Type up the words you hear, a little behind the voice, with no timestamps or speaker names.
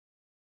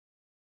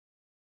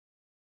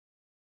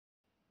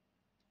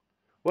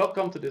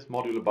Welcome to this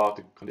module about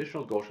the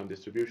conditional Gaussian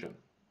distribution.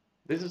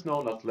 This is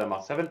known as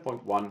Lemma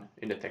 7.1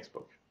 in the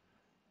textbook.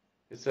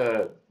 It's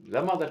a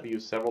lemma that we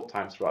use several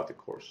times throughout the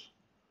course.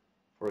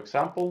 For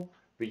example,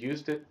 we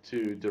used it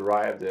to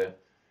derive the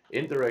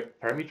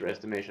indirect parameter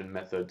estimation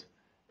method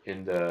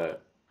in the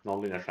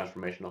nonlinear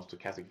transformation of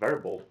stochastic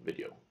variable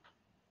video.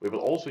 We will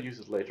also use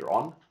it later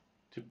on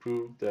to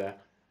prove the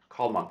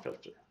Kalman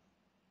filter.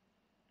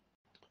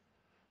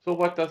 So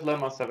what does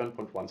Lemma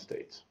 7.1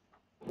 state?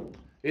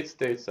 It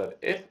states that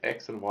if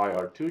x and y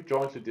are two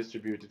jointly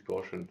distributed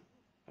Gaussian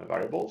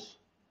variables,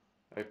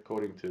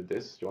 according to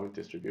this joint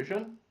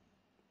distribution,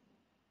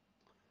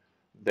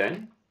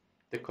 then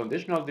the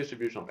conditional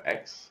distribution of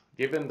x,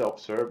 given the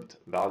observed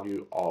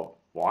value of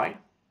y,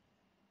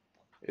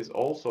 is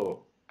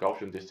also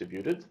Gaussian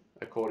distributed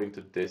according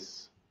to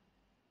this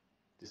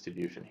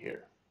distribution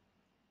here.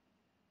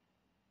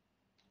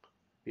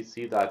 We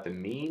see that the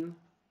mean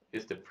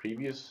is the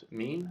previous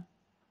mean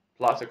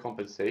plus a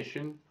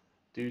compensation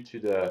due to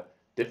the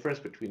difference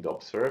between the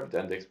observed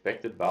and the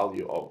expected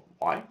value of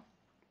y,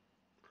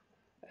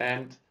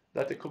 and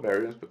that the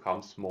covariance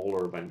becomes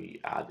smaller when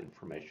we add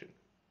information.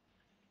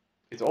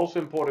 It's also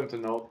important to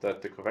note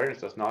that the covariance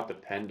does not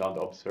depend on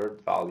the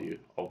observed value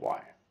of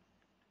y.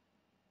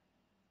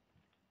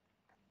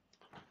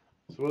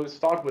 So we'll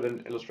start with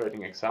an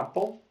illustrating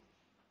example.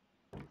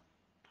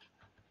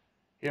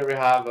 Here we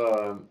have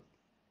a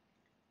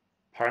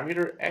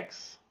parameter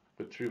x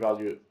with true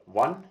value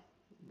 1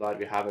 that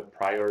we have a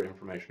prior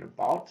information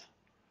about,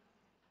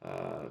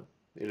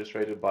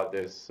 illustrated by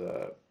this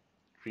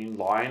green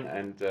line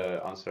and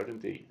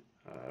uncertainty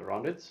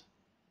around it.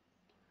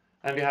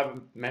 And we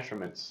have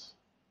measurements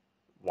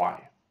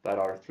y that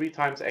are 3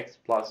 times x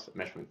plus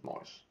measurement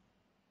noise.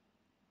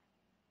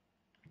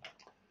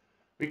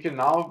 We can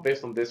now,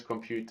 based on this,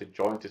 compute the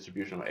joint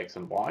distribution of x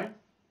and y,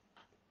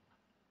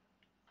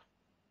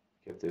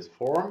 get this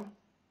form,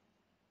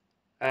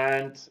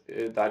 and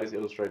that is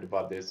illustrated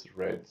by this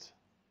red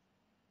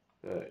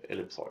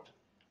ellipsoid.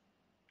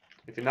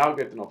 If you now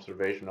get an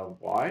observation of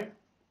y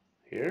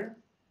here,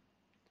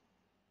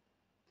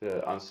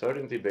 the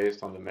uncertainty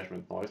based on the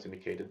measurement noise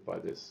indicated by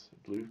this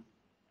blue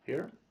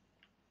here,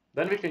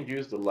 then we can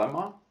use the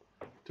lemma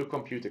to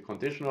compute the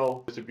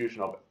conditional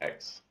distribution of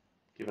x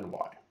given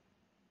y,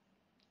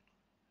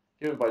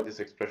 given by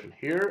this expression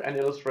here and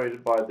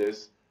illustrated by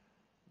this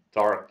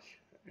dark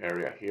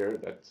area here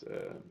that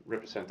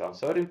represent the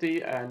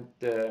uncertainty and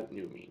the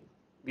new mean.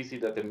 We see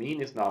that the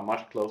mean is now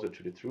much closer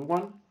to the true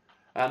one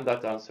and that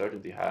the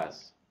uncertainty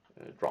has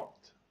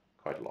dropped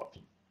quite a lot.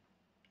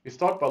 We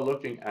start by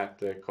looking at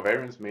the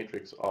covariance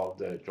matrix of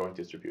the joint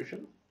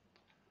distribution,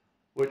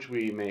 which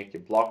we make a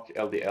block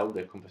LDL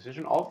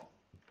decomposition of,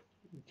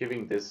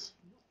 giving this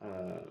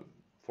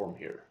form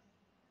here.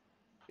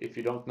 If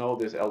you don't know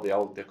this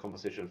LDL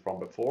decomposition from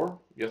before,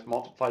 just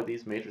multiply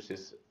these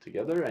matrices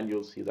together and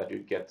you'll see that you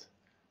get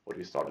what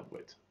we started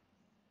with.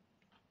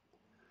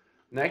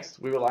 Next,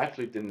 we will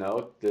actually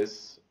denote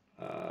this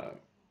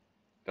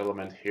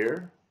element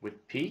here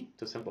with p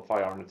to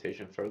simplify our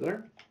notation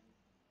further,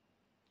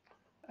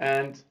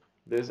 and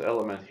this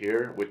element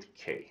here with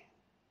k.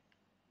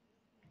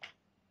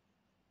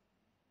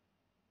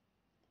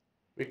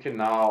 We can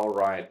now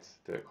write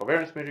the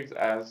covariance matrix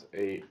as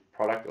a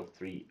product of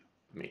 3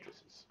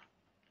 matrices.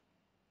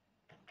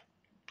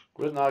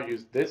 We'll now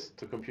use this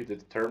to compute the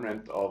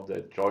determinant of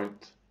the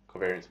joint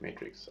covariance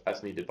matrix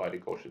as needed by the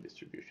Gaussian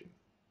distribution.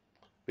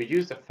 We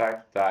use the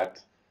fact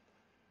that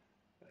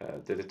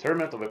the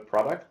determinant of a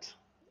product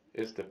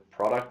is the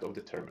product of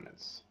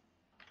determinants.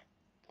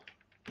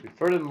 We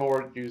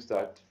furthermore use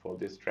that for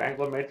this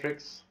triangular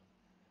matrix.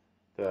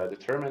 The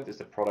determinant is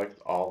the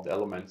product of the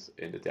elements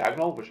in the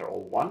diagonal, which are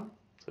all 1,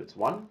 so it's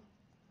 1,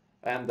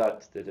 and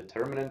that the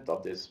determinant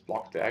of this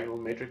block diagonal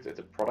matrix is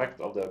the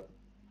product of the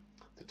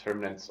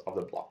determinants of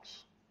the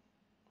blocks.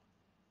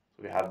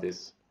 So we have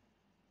this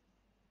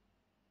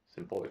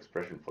simple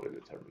expression for the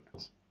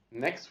determinants.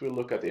 Next, we'll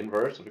look at the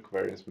inverse of the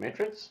covariance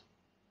matrix.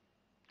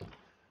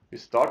 We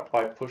start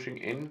by pushing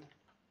in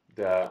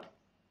the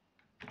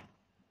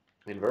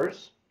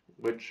inverse,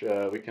 which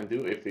we can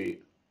do if we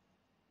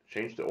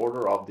change the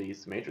order of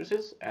these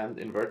matrices and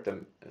invert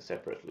them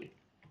separately.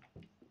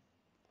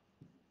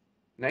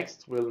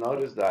 Next, we'll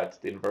notice that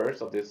the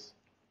inverse of this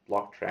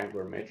block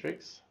triangular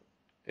matrix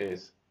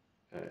is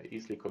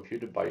easily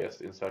computed by just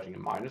inserting a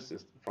minus in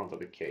front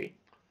of a k,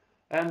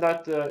 and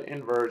that the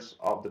inverse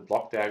of the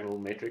block diagonal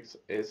matrix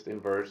is the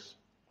inverse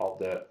of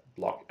the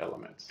block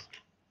elements,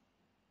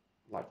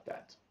 like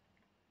that.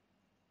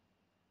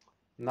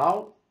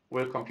 Now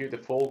we'll compute the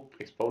full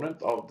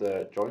exponent of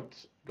the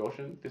joint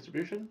Gaussian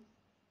distribution.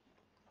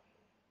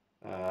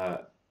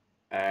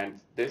 And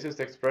this is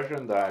the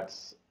expression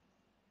that's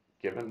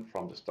given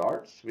from the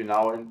start. We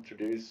now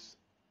introduce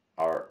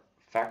our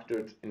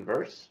factored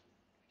inverse,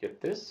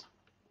 get this.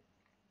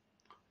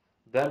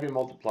 Then we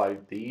multiply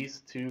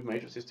these 2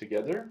 matrices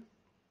together,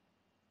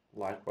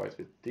 likewise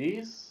with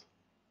these,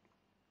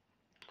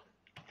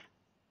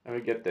 and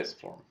we get this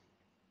form.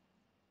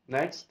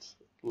 Next,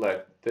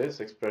 let this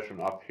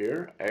expression up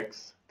here,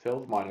 x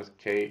tilde minus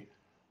k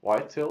y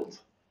tilde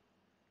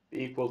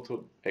equal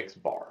to x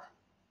bar.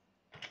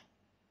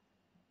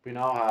 We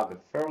now have a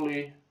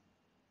fairly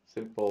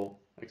simple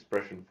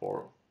expression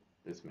for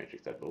this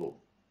matrix that we'll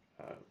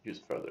use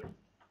further.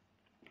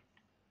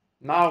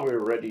 Now we're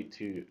ready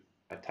to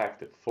attack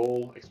the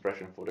full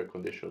expression for the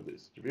conditional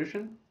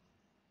distribution.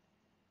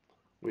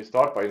 We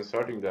start by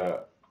inserting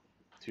the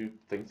two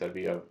things that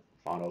we have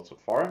found out so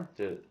far,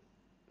 the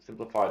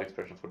simplified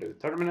expression for the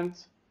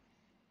determinant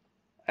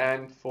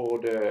and for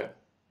the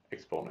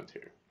exponent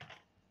here.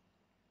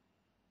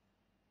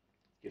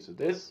 Okay, so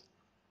this.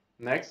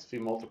 Next, we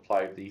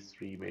multiply these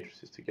three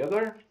matrices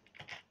together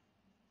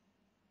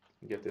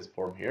and get this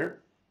form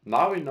here.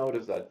 Now we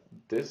notice that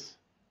this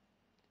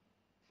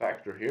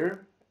factor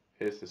here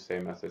is the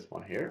same as this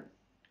one here,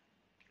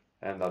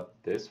 and that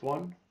this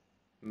one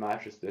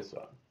matches this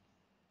one.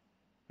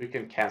 We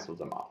can cancel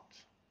them out.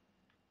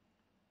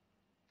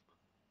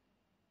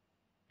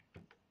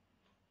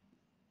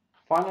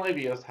 Finally,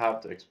 we just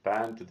have to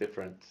expand the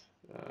different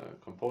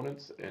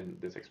components in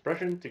this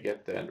expression to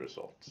get the end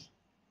results.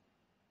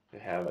 We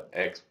have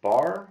x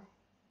bar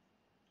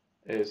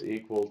is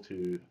equal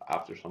to,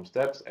 after some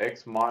steps,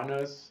 x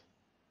minus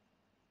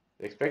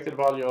the expected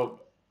value of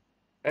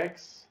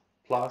x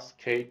plus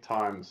k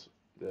times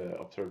the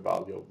observed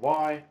value of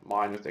y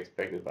minus the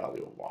expected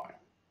value of y.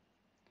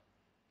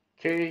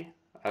 K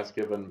as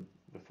given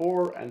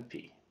before and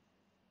p.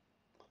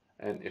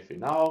 And if we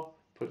now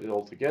put it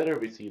all together,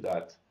 we see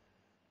that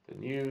the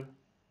new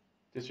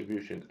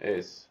distribution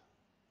is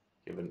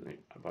given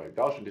by a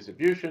Gaussian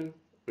distribution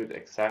with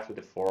exactly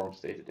the form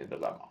stated in the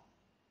lemma.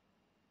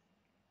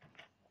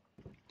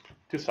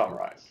 To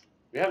summarize,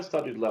 we have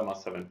studied Lemma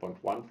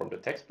 7.1 from the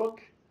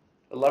textbook,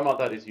 a lemma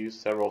that is used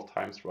several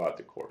times throughout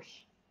the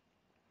course.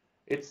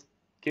 It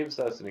gives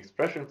us an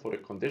expression for the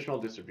conditional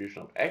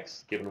distribution of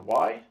x given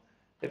y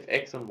if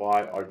x and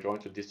y are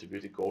jointly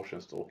distributed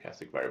Gaussian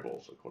stochastic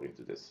variables according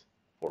to this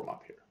form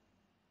up here.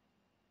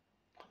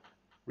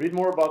 Read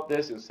more about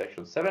this in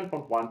section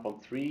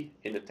 7.1.3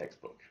 in the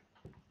textbook.